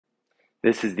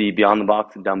This is the Beyond the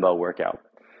Box dumbbell workout.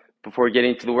 Before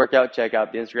getting to the workout, check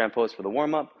out the Instagram post for the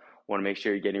warm-up. Want to make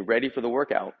sure you're getting ready for the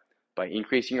workout by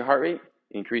increasing your heart rate,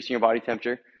 increasing your body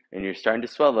temperature, and you're starting to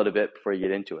sweat a little bit before you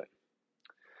get into it.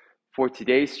 For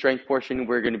today's strength portion,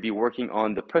 we're going to be working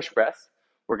on the push press.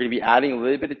 We're going to be adding a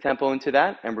little bit of tempo into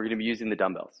that, and we're going to be using the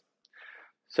dumbbells.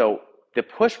 So the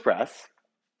push press,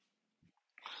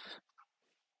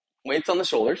 weights on the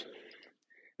shoulders.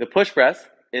 The push press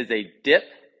is a dip,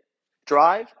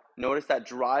 drive. Notice that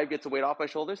drive gets the weight off my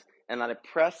shoulders, and then I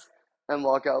press and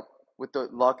lock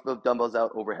the dumbbells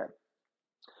out overhead.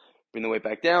 Bring the weight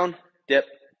back down, dip,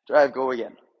 drive, go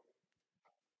again.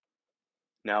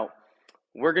 Now,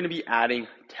 we're going to be adding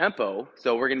tempo,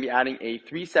 so we're going to be adding a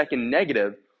 3-second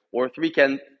negative or 3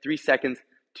 seconds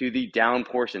to the down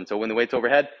portion. So when the weight's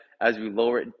overhead, as we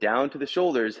lower it down to the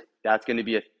shoulders, that's going to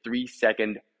be a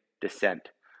 3-second descent.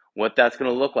 What that's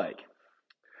going to look like,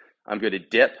 I'm going to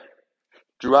dip,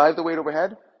 drive the weight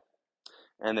overhead,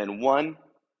 and then 1,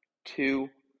 2,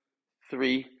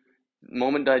 3. The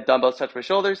moment the dumbbells touch my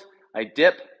shoulders, I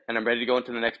dip, and I'm ready to go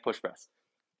into the next push press.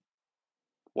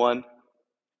 1,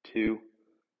 2,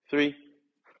 3.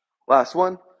 Last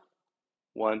one.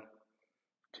 1,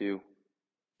 2,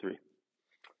 3.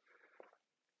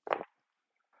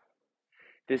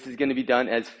 This is going to be done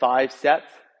as 5 sets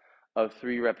of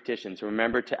 3 repetitions.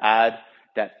 Remember to add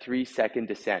that 3-second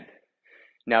descent.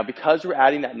 Now, because we're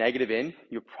adding that negative in,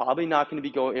 you're probably not going to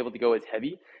be able to go as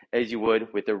heavy as you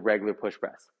would with a regular push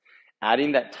press.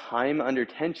 Adding that time under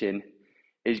tension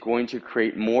is going to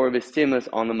create more of a stimulus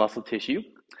on the muscle tissue.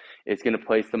 It's going to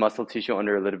place the muscle tissue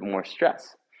under a little bit more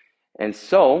stress. And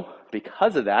so,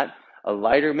 because of that, a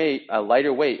lighter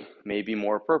weight may be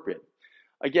more appropriate.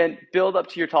 Again, build up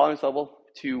to your tolerance level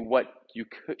to what you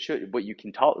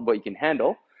can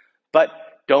handle, but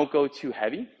don't go too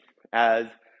heavy, as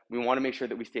we want to make sure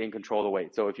that we stay in control of the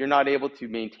weight. So if you're not able to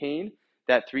maintain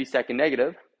that 3-second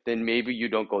negative, then maybe you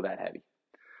don't go that heavy.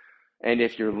 And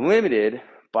if you're limited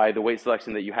by the weight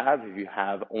selection that you have, if you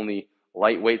have only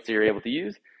light weights that you're able to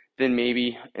use, then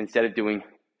maybe instead of doing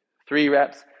 3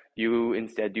 reps, you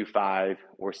instead do 5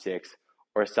 or 6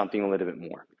 or something a little bit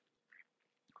more.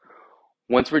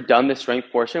 Once we're done the strength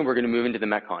portion, we're going to move into the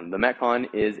Metcon. The Metcon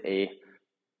is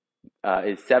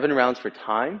 7 rounds for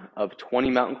time of 20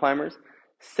 mountain climbers,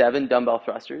 7 dumbbell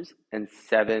thrusters, and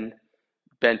 7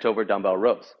 bent over dumbbell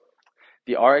rows.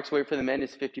 The RX weight for the men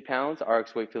is 50 pounds.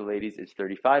 RX weight for the ladies is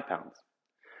 35 pounds.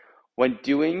 When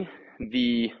doing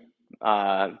the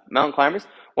mountain climbers,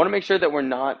 want to make sure that we're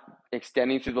not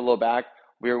extending through the low back.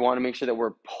 We want to make sure that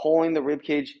we're pulling the rib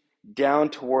cage down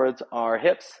towards our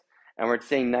hips, and we're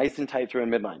staying nice and tight through our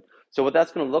midline. So what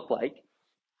that's going to look like,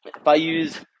 I'm going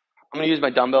to use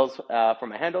my dumbbells for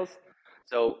my handles.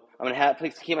 So I'm going to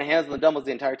keep my hands on the dumbbells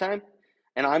the entire time,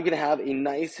 and I'm going to have a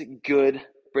nice, good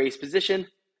brace position.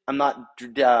 I'm not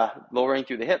lowering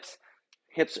through the hips.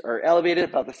 Hips are elevated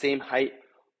about the same height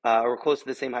or close to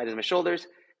the same height as my shoulders.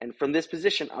 And from this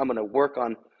position, I'm going to work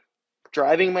on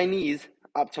driving my knees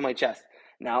up to my chest.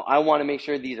 Now, I want to make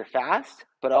sure these are fast,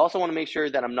 but I also want to make sure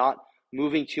that I'm not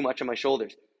moving too much on my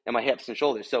shoulders and my hips and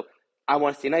shoulders. So I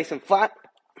want to stay nice and flat.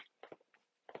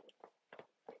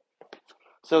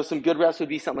 So some good reps would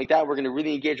be something like that. We're going to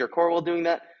really engage our core while doing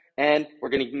that, and we're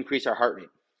going to increase our heart rate.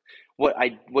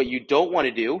 What you don't want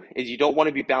to do is you don't want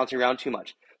to be bouncing around too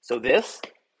much. So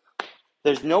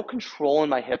there's no control in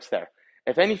my hips there.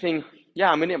 If anything, yeah,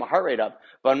 I'm going to get my heart rate up,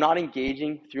 but I'm not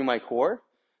engaging through my core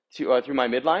through my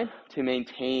midline to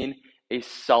maintain a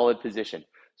solid position.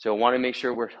 So I want to make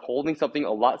sure we're holding something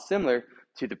a lot similar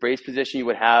to the brace position you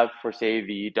would have for, say,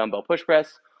 the dumbbell push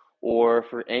press or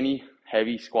for any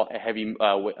heavy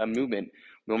movement.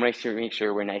 We want to make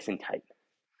sure we're nice and tight.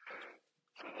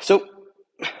 So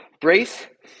brace,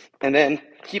 and then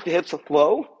keep the hips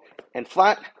low and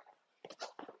flat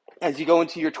as you go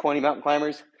into your 20 mountain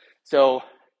climbers. So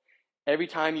every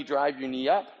time you drive your knee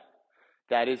up,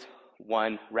 that is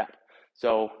 1 rep.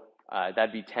 So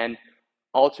that'd be 10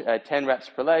 reps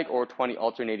per leg or 20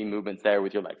 alternating movements there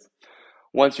with your legs.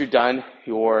 Once you're done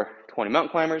your 20 mountain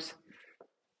climbers,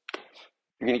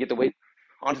 you're going to get the weight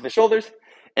onto the shoulders,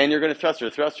 and you're going to thruster.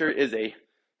 Thruster is a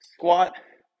squat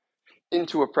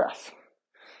into a press.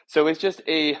 So it's just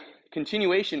a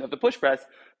continuation of the push press,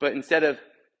 but instead of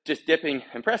just dipping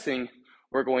and pressing,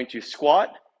 we're going to squat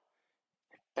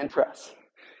and press.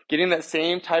 Getting that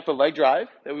same type of leg drive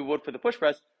that we would for the push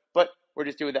press, but we're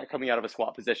just doing that coming out of a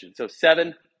squat position. So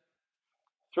 7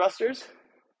 thrusters.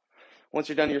 Once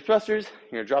you're done your thrusters,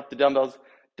 you're going to drop the dumbbells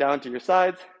down to your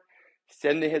sides,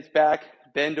 send the hips back,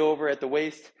 bend over at the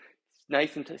waist,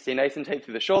 stay nice and tight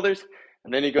through the shoulders,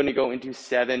 and then you're going to go into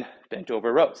 7 bent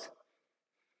over rows.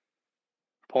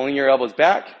 Pulling your elbows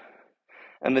back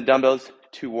and the dumbbells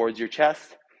towards your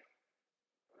chest.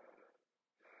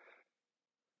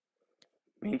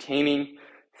 Maintaining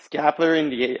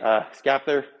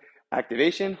scapular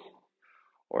activation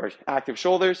or active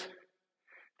shoulders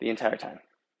the entire time.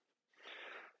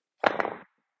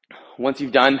 Once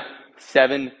you've done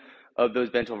 7 of those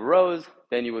bent over rows,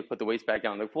 then you would put the weights back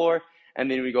down on the floor, and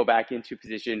then we go back into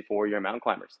position for your mountain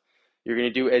climbers. You're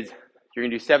going to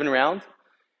do 7 rounds.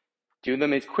 Do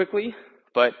them as quickly,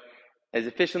 but as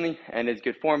efficiently and as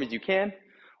good form as you can,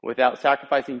 without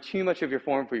sacrificing too much of your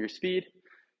form for your speed.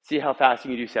 See how fast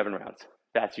you can do 7 rounds.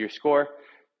 That's your score.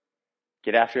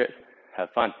 Get after it.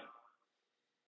 Have fun.